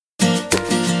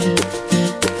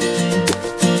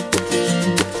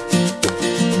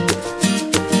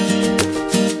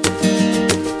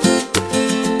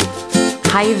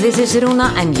Hi, this is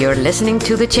Runa, and you're listening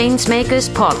to the Changemakers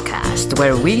podcast,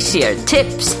 where we share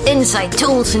tips, insight,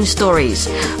 tools, and stories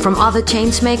from other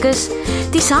changemakers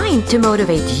designed to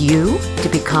motivate you to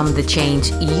become the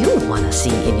change you want to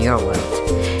see in your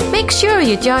world. Make sure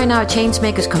you join our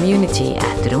Changemakers community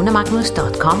at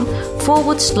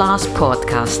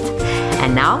runamagnus.com/podcast.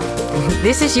 And now,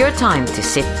 this is your time to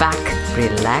sit back,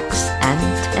 relax, and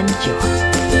enjoy.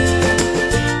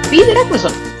 Víðir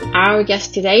Ragnarsson, our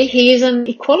guest today. He is an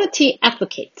equality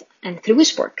advocate, and through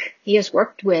his work, he has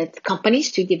worked with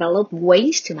companies to develop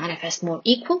ways to manifest more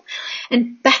equal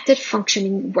and better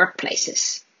functioning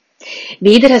workplaces.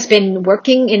 Víðir has been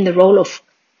working in the role of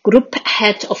Group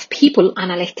Head of People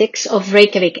Analytics of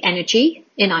Reykjavik Energy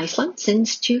in Iceland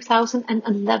since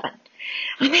 2011.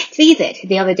 I met Víðir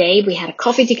the other day. We had a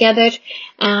coffee together,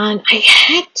 and I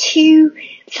had to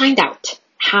find out,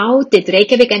 how did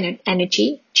Reykjavik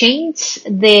Energy change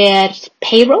their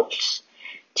payrolls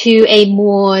to a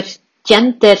more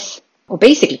gender, or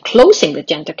basically closing the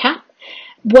gender gap?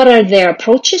 What are their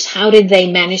approaches? How did they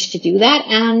manage to do that?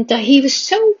 And he was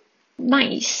so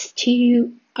nice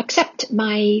to accept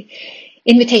my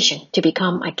invitation to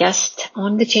become a guest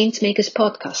on the Changemakers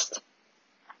podcast.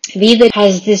 Víðir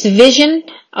has this vision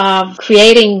of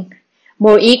creating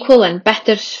more equal and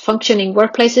better functioning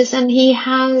workplaces, and he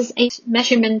has a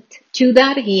measurement to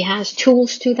that. He has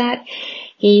tools to that.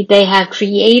 They have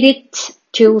created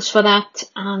tools for that.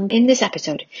 And in this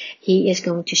episode, he is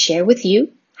going to share with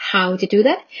you how to do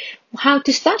that, how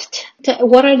to start,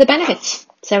 what are the benefits.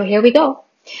 So here we go.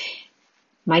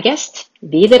 My guest,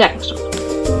 Víðir Ragnarsson.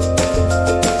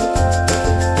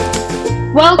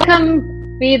 Welcome,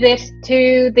 Víðir,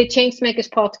 to the Changemakers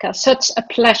podcast. Such a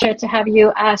pleasure to have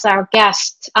you as our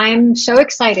guest. I'm so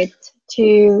excited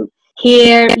to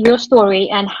hear your story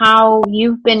and how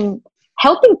you've been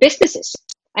helping businesses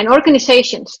and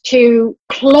organizations to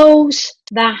close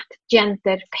that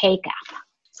gender pay gap.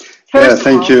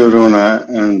 Thank you, Runa,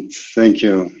 and thank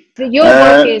you. Your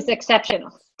work is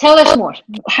exceptional. Tell us more.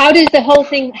 How does the whole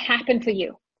thing happen for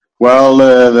you? Well,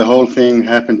 the whole thing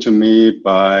happened to me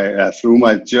through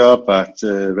my job at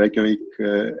Reykjavik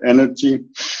Energy,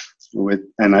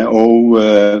 and I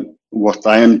owe what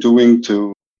I am doing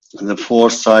to the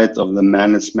foresight of the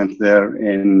management there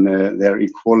in their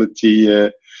equality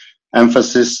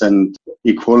emphasis and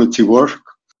equality work.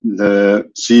 The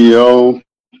CEO,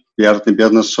 Bjarni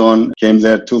Bjarnason, came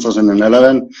there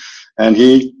 2011, and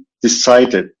he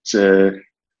decided,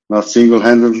 not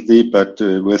single-handedly, but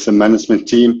with the management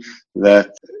team,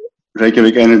 that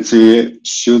Reykjavik Energy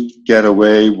should get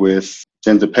away with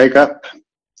gender pay gap,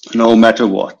 no matter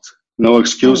what. No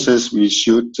excuses. We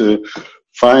should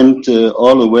find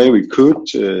all the way we could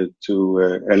to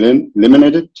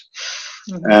eliminate it.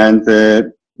 Mm-hmm. And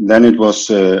then it was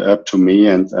up to me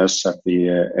and us at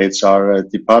the HR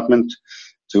department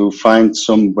to find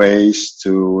some ways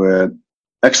to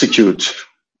execute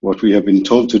what we have been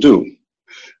told to do.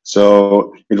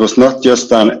 So it was not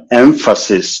just an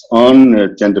emphasis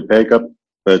on gender pay gap,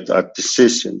 but a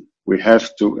decision. We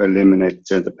have to eliminate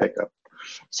gender pay gap.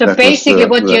 So that basically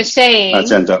what you're saying,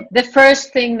 agenda. The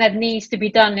first thing that needs to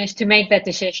be done is to make that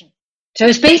decision. So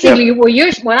it's basically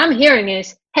what I'm hearing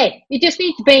is, hey, you just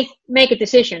need to make a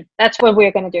decision. That's what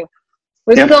we're going to do.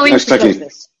 We're going to close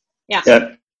this. Yeah.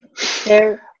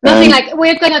 Nothing like,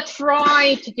 we're going to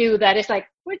try to do that. It's like,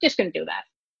 we're just going to do that.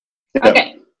 Yeah.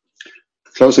 Okay.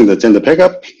 Closing the gender pay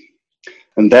gap.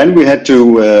 And then we had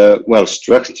to,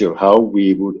 structure how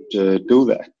we would do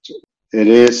that. It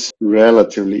is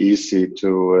relatively easy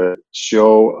to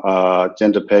show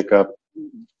gender pay gap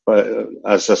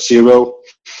as a zero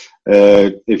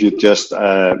if you just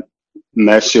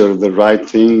measure the right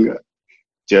thing,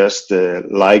 just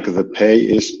like the pay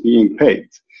is being paid.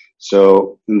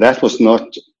 So that was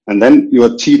not, and then you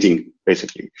are cheating,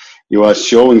 basically. You are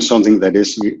showing something that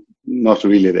is not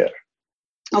really there.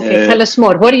 Okay, tell us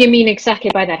more. What do you mean exactly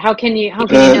by that? How can you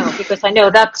know? Because I know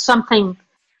that's something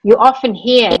you often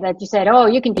hear, that you said, oh,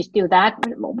 you can just do that.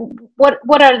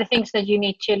 What are the things that you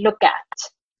need to look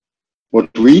at?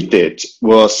 What we did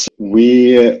was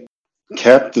we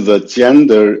kept the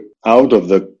gender out of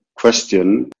the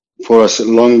question for as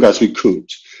long as we could.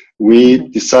 We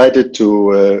decided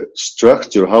to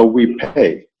structure how we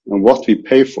pay and what we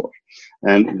pay for.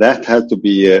 And that had to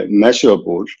be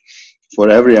measurable for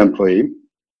every employee.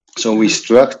 So we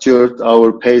structured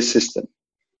our pay system.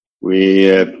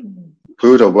 We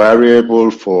put a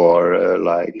variable for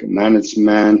like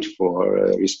management,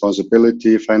 for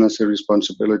responsibility, financial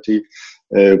responsibility,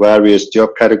 various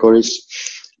job categories.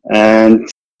 And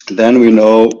then we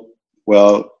know,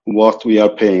 well, what we are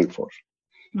paying for.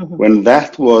 Mm-hmm. When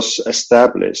that was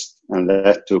established, and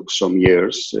that took some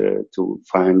years to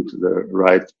find the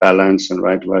right balance and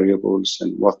right variables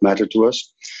and what mattered to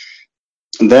us,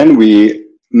 then we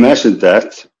measured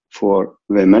that for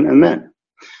women and men.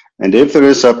 And if there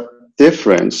is a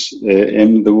difference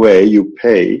in the way you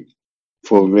pay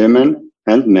for women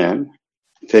and men,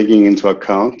 taking into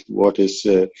account what is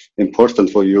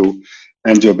important for you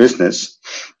and your business,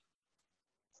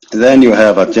 then you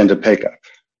have a gender pay gap.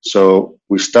 So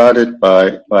we started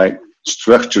by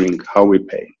structuring how we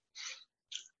pay.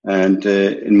 And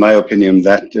in my opinion,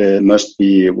 that must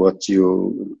be what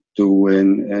you do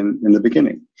in the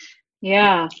beginning.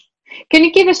 Yeah. Can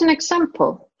you give us an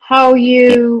example? How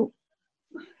you,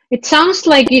 it sounds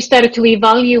like you started to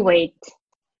evaluate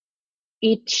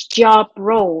each job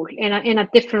role in a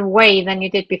different way than you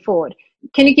did before.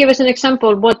 Can you give us an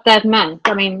example of what that meant?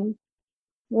 I mean,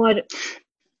 what?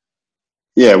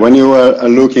 Yeah, when you are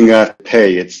looking at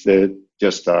pay, it's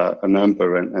just a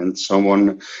number, and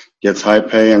someone gets high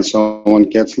pay and someone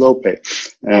gets low pay.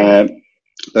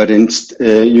 But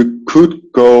you could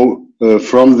go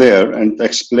from there and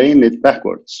explain it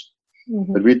backwards.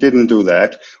 Mm-hmm. But we didn't do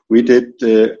that.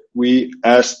 We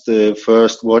asked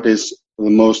first what is the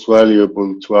most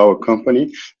valuable to our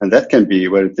company, and that can be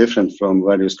very different from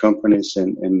various companies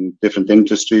in different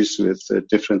industries with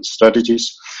different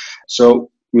strategies.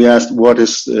 So we asked what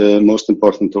is most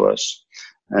important to us,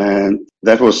 and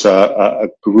that was a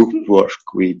group work.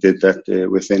 We did that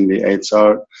within the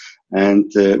HR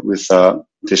and with a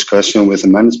discussion with the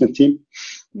management team.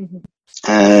 Mm-hmm.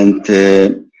 And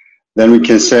then we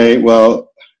can say,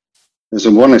 well, there's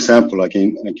one example I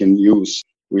can use.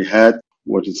 We had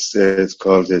what it's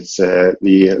called,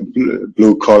 the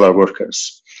blue collar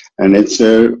workers, and it's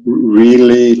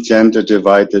really gender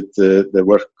divided the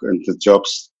work and the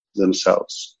jobs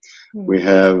themselves. Mm-hmm. We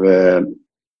have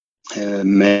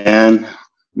men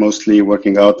mostly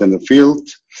working out in the field,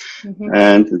 mm-hmm.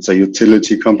 and it's a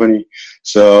utility company.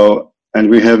 So, and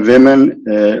we have women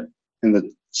in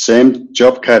the same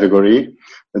job category,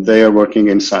 but they are working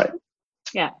inside.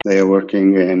 Yeah, they are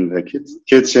working in the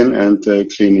kitchen and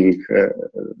cleaning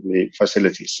the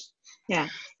facilities. Yeah.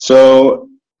 So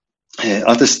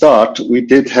at the start, we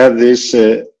did have this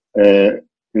in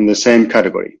the same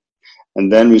category, and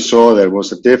then we saw there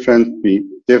was a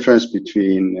difference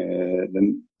between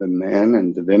the men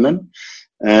and the women,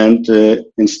 and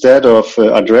instead of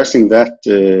addressing that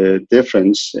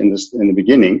difference in the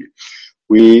beginning,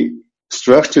 we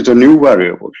structured a new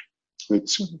variable,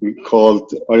 which we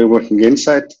called, are you working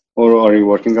inside or are you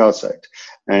working outside?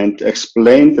 And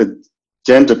explained the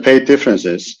gender pay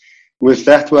differences with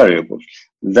that variable.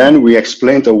 Then we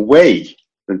explained away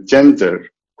the gender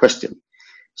question.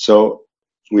 So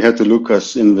we had to look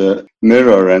us in the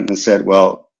mirror and said,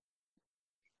 well,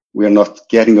 we are not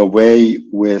getting away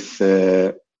with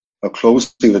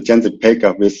closing the gender pay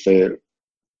gap with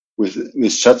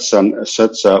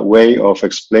such a way of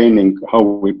explaining how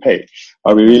we pay.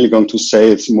 Are we really going to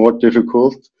say it's more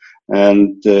difficult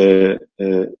and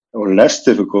or less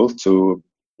difficult to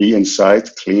be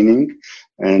inside cleaning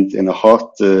and in a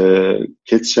hot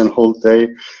kitchen whole day,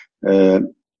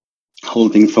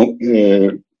 holding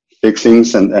big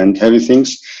things and heavy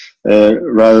things,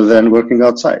 rather than working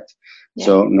outside? Yeah.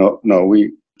 So no,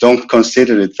 we don't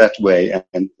consider it that way,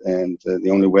 and the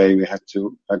only way we had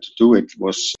to do it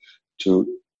was to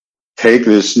take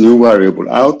this new variable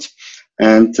out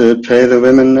and pay the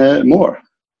women more.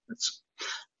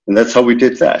 And that's how we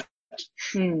did that.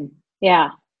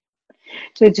 Yeah.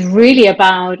 So it's really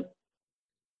about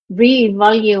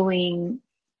reevaluating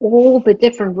all the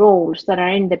different roles that are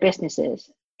in the business.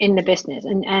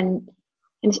 And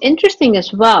it's interesting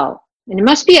as well. And it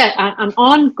must be an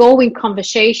ongoing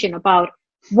conversation about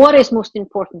what is most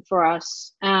important for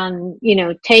us, and,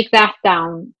 take that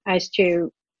down as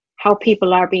to how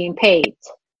people are being paid,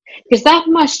 because that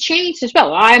must change as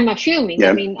well. I'm assuming.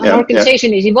 An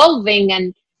organization is evolving,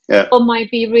 and what might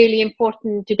be really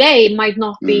important today might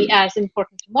not be as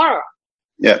important tomorrow.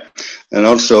 Yeah, and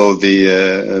also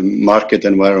the market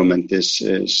environment is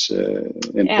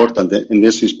important in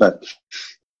this respect.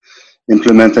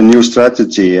 Implement a new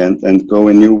strategy and go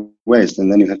in new ways,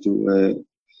 and then you have to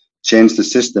change the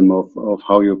system of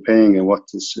how you're paying and what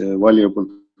is valuable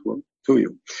to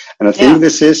you. And I think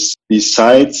this is,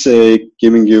 besides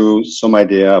giving you some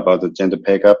idea about the gender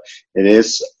pay gap, it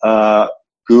is a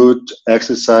good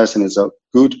exercise and it's a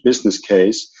good business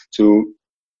case to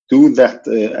do that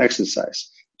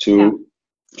exercise, to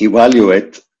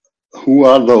evaluate who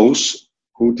are those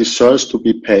who deserves to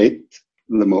be paid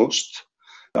the most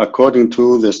according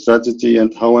to the strategy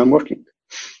and how I'm working.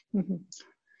 Mm-hmm.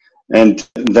 And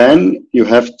then you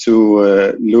have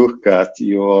to look at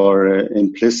your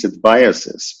implicit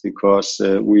biases, because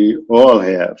we all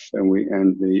have,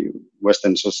 and the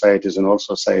Western societies and all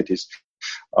societies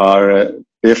are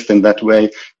built in that way,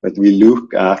 that we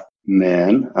look at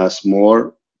men as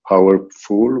more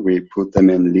powerful. We put them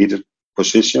in leader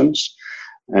positions.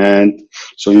 And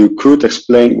so you could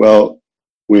explain, well,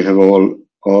 we have all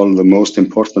the most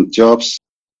important jobs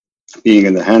being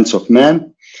in the hands of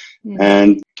men.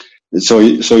 And so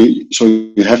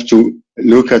you have to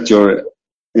look at your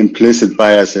implicit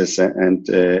biases and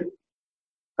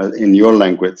in your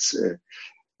language,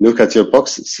 look at your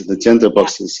boxes, the gender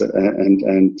boxes,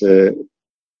 and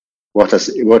what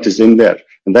is in there,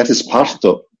 and that is part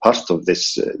of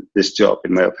this job,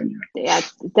 in my opinion. Yeah,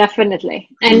 definitely,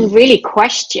 and really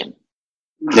question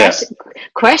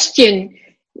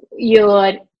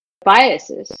your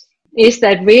biases. Is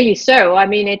that really so? I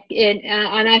mean,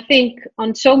 and I think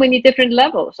on so many different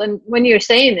levels. And when you're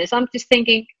saying this, I'm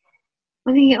thinking,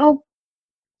 oh,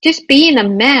 just being a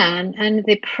man and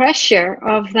the pressure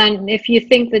of then, if you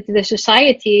think that the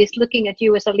society is looking at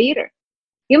you as a leader,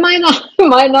 you might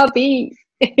not be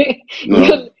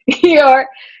your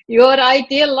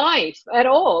ideal life at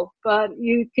all, but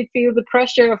you could feel the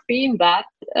pressure of being that,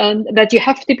 and that you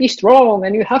have to be strong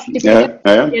and you have to be,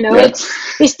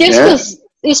 it's just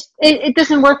it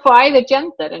doesn't work for either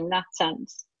gender in that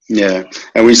sense. Yeah,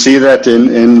 and we see that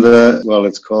in the, well,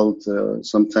 it's called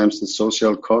sometimes the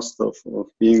social cost of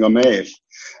being a male.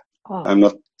 Oh. I'm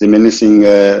not diminishing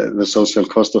the social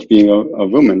cost of being a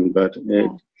woman, but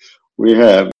we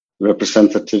have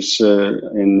representatives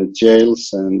in the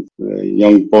jails, and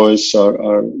young boys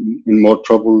are in more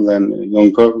trouble than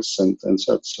young girls and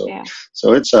such.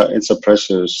 So it's a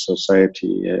pressure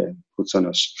society puts on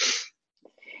us.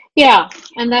 Yeah,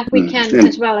 and that we can,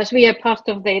 as well as we are part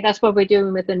of that's what we're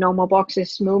doing with the No More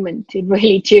Boxes movement,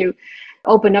 to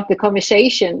open up the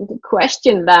conversation, to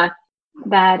question that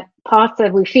part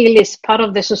that we feel is part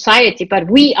of the society, but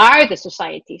we are the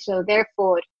society. So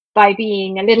therefore, by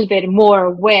being a little bit more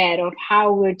aware of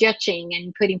how we're judging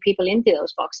and putting people into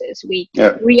those boxes, we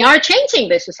are changing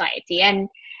the society. And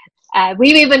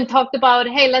we've even talked about,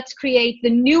 hey, let's create the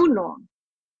new norm.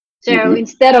 So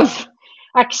instead of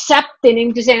accepting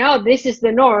and to saying, oh, this is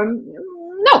the norm,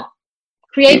 no,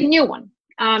 create a new one.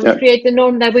 Create the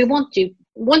norm that we want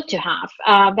to have.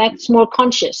 That's more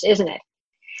conscious, isn't it?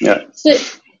 Yeah.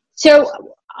 So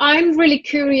I'm really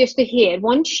curious to hear,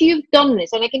 once you've done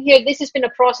this, and I can hear this has been a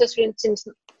process since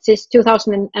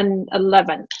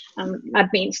 2011. That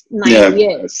means 9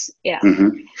 years. Yeah.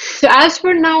 Mm-hmm. So as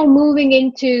we're now moving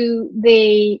into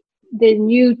the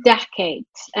new decade,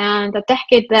 and a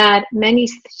decade that many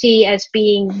see as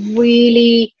being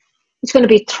really, it's going to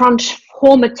be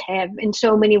transformative in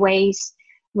so many ways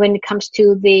when it comes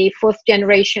to the fourth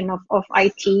generation of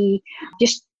IT.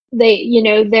 Just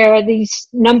there are these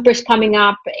numbers coming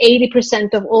up,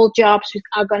 80% of all jobs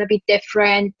are going to be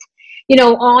different,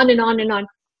 on and on and on.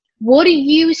 What do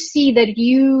you see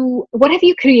what have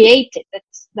you created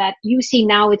that you see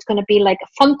now it's going to be like a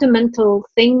fundamental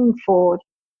thing for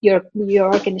your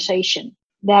organization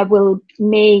that will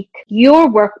make your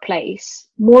workplace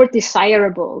more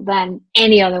desirable than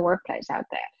any other workplace out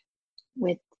there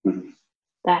with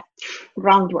that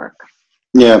groundwork?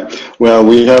 Yeah, well,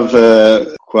 we have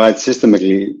quite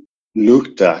systematically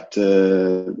looked at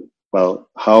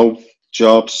how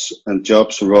jobs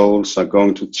roles are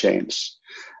going to change,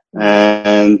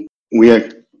 and we are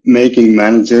making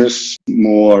managers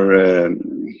more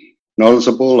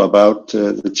knowledgeable about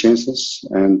the changes,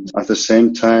 and at the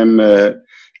same time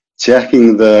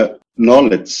checking the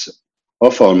knowledge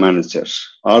of our managers.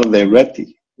 Are they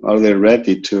ready? Are they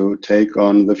ready to take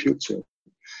on the future?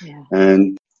 Yeah.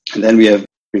 And then we have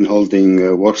been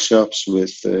holding workshops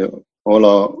with all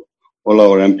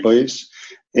our employees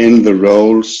in the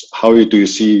roles. How do you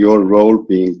see your role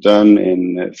being done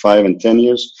in 5 and 10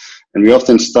 years? And we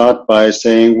often start by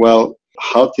saying, well,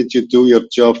 how did you do your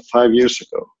job 5 years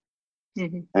ago?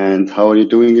 Mm-hmm. And how are you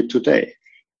doing it today?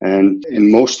 And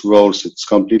in most roles, it's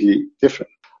completely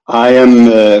different. I am,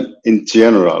 in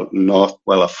general, not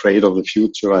afraid of the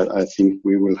future. I think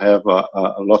we will have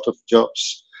a lot of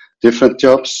jobs, different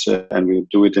jobs, and we'll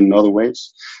do it in other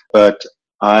ways. But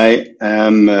I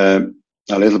am a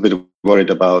little bit worried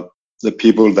about the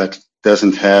people that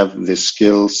doesn't have the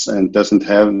skills and doesn't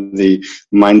have the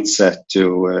mindset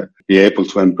to be able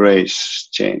to embrace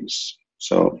change.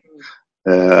 So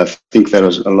I think there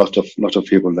is a lot of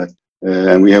people that,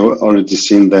 and we have already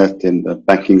seen that in the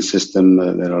banking system.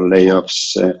 There are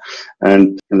layoffs,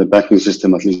 and in the banking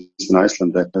system, at least in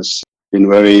Iceland, that has been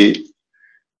very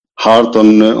hard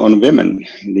on women,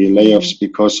 the layoffs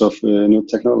because of new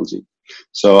technology.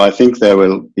 So I think there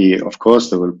will be, of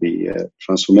course,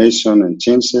 transformation and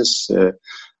changes.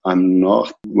 I'm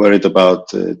not worried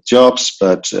about jobs,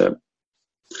 but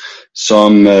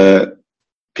some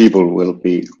people will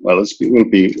be, it will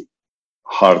be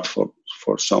hard for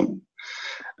some.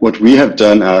 What we have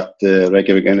done at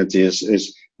Reykjavik Energy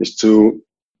is to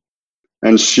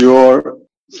ensure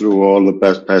through all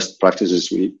the best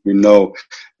practices we know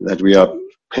that we are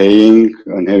paying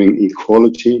and having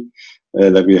equality,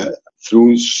 that we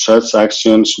through such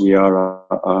actions we are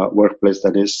a workplace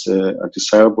that is a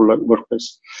desirable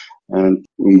workplace, and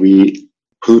when we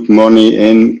put money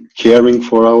in caring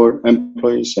for our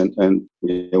employees, and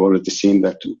we have already seen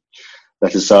that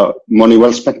is our money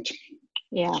well spent.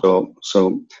 Yeah. So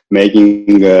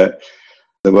making the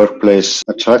workplace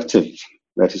attractive,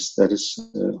 that is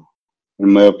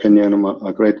in my opinion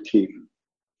a great key.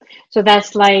 So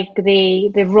that's like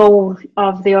the role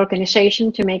of the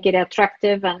organization, to make it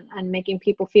attractive and making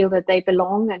people feel that they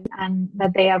belong and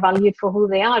that they are valued for who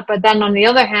they are. But then on the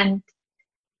other hand,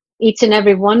 each and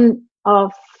every one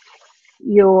of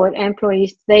your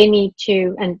employees, they need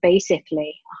to, and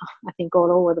basically, I think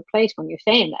all over the place when you're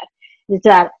saying that, is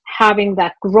that having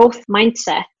that growth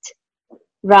mindset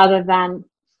rather than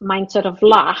mindset of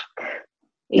lack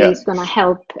is going to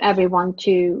help everyone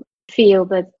to feel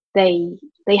that they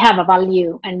have a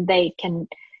value and they can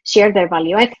share their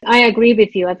value. I agree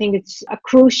with you. I think it's a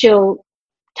crucial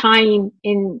time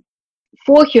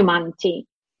for humanity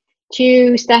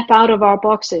to step out of our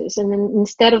boxes, and then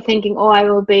instead of thinking, I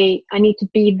need to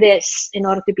be this in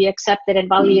order to be accepted and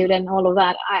valued and all of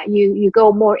that, you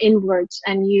go more inwards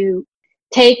and you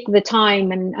take the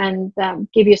time and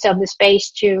give yourself the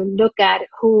space to look at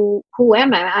who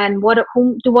am I and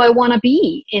whom do I want to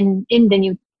be in the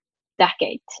new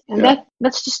decade, and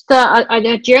that's just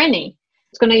a journey.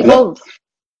 It's going to evolve.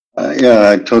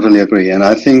 I totally agree, and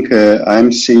I think I'm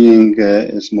seeing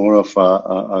is more of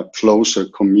a closer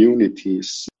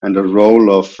communities, and the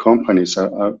role of companies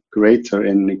are greater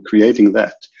in creating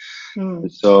that.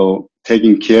 So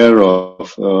taking care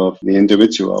of the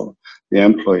individual, the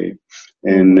employee,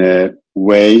 in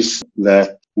ways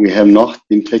that we have not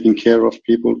been taking care of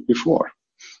people before.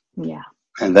 Yeah,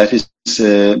 and that is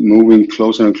moving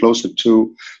closer and closer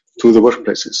to the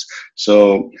workplaces.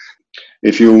 So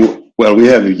we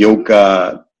have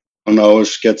yoga on our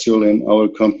schedule in our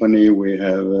company. We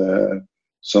have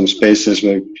some spaces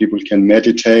where people can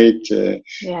meditate.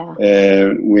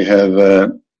 We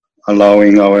have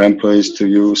allowing our employees to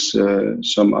use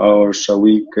some hours a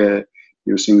week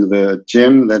using the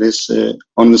gym that is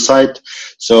on the site.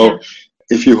 So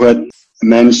if you had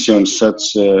mentioned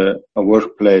such a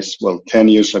workplace, 10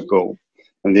 years ago,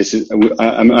 and this is,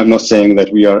 I'm not saying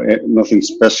that we are nothing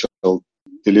special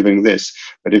delivering this,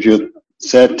 but if you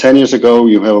said 10 years ago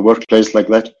you have a workplace like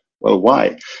that,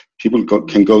 why? People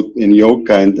can go in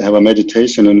yoga and have a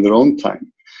meditation in their own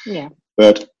time. Yeah.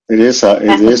 But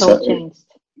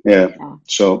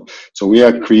So we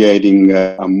are creating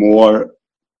more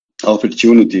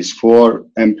opportunities for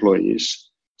employees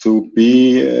to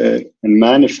be and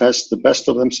manifest the best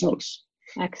of themselves.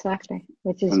 Exactly,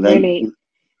 which is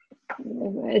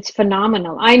it's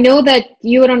phenomenal. I know that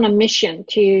you're on a mission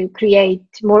to create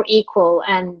more equal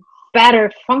and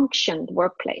better functioned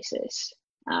workplaces,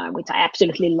 which I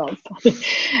absolutely love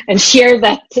and share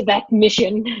that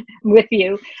mission with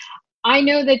you. I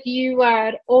know that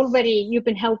you've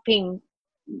been helping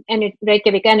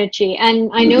Reykjavik Energy, and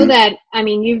I know that,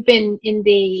 you've been in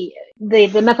the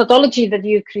methodology that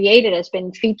you created has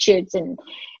been featured in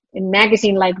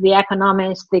magazines like The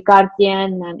Economist, The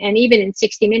Guardian, and even in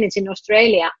 60 Minutes in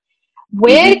Australia.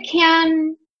 Where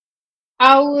can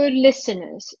our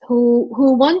listeners who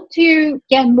want to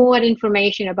get more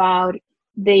information about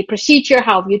the procedure,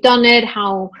 how have you done it,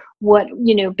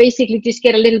 basically just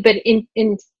get a little bit in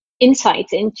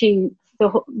insights into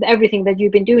everything that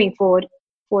you've been doing for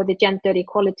the gender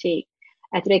equality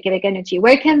at Reykjavik Energy,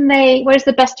 where's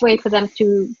the best way for them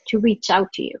to reach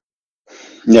out to you?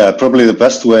 Yeah, probably the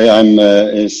best way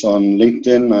is on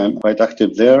LinkedIn. I'm quite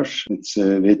active there. It's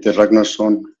Viti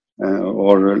Ragnarsson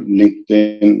or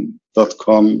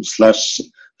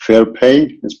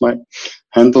linkedin.com/fairpay is my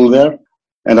handle there.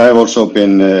 And I've also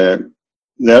been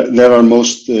there are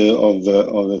most of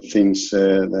the things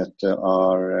that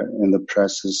are in the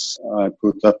presses I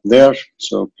put up there,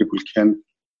 so people can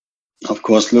of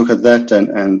course look at that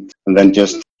and then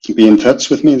just be in touch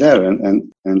with me there,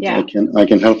 and I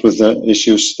can help with the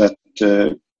issues that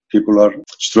people are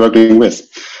struggling with.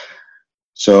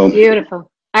 So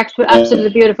beautiful, absolutely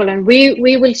beautiful, and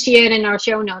we will share in our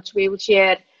show notes. We will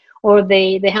share or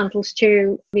the handles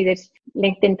to this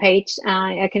LinkedIn page.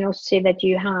 I can also see that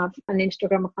you have an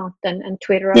Instagram account and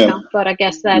Twitter account, but I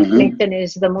guess that LinkedIn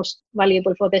is the most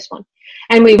valuable for this one.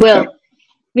 And we will.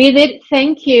 Vidar,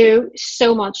 thank you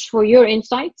so much for your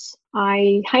insights.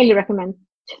 I highly recommend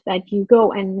that you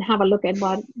go and have a look at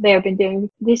what they've been doing.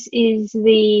 This is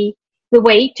the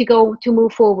way to go to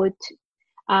move forward.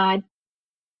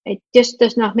 It just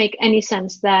does not make any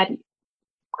sense that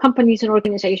companies and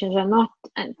organizations are not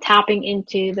tapping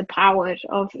into the power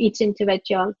of each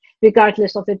individual,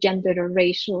 regardless of their gender or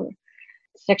race or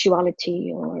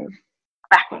sexuality or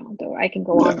background, or I can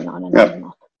go on and on and on and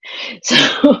on. So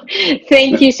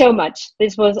thank you so much.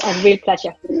 This was a real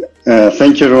pleasure.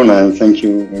 Thank you, Runa, and thank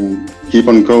you. And keep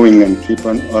on going and keep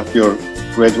on up your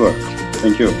great work.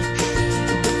 Thank you.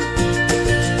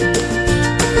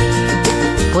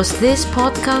 Was this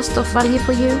podcast of value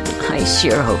for you? I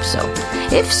sure hope so.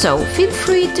 If so, feel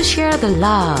free to share the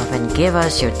love and give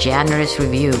us your generous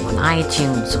review on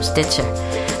iTunes or Stitcher.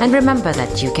 And remember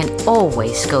that you can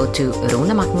always go to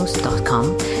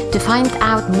runamagnus.com to find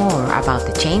out more about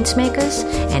the Changemakers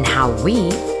and how we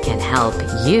can help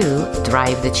you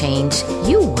drive the change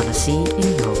you want to see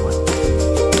in your world.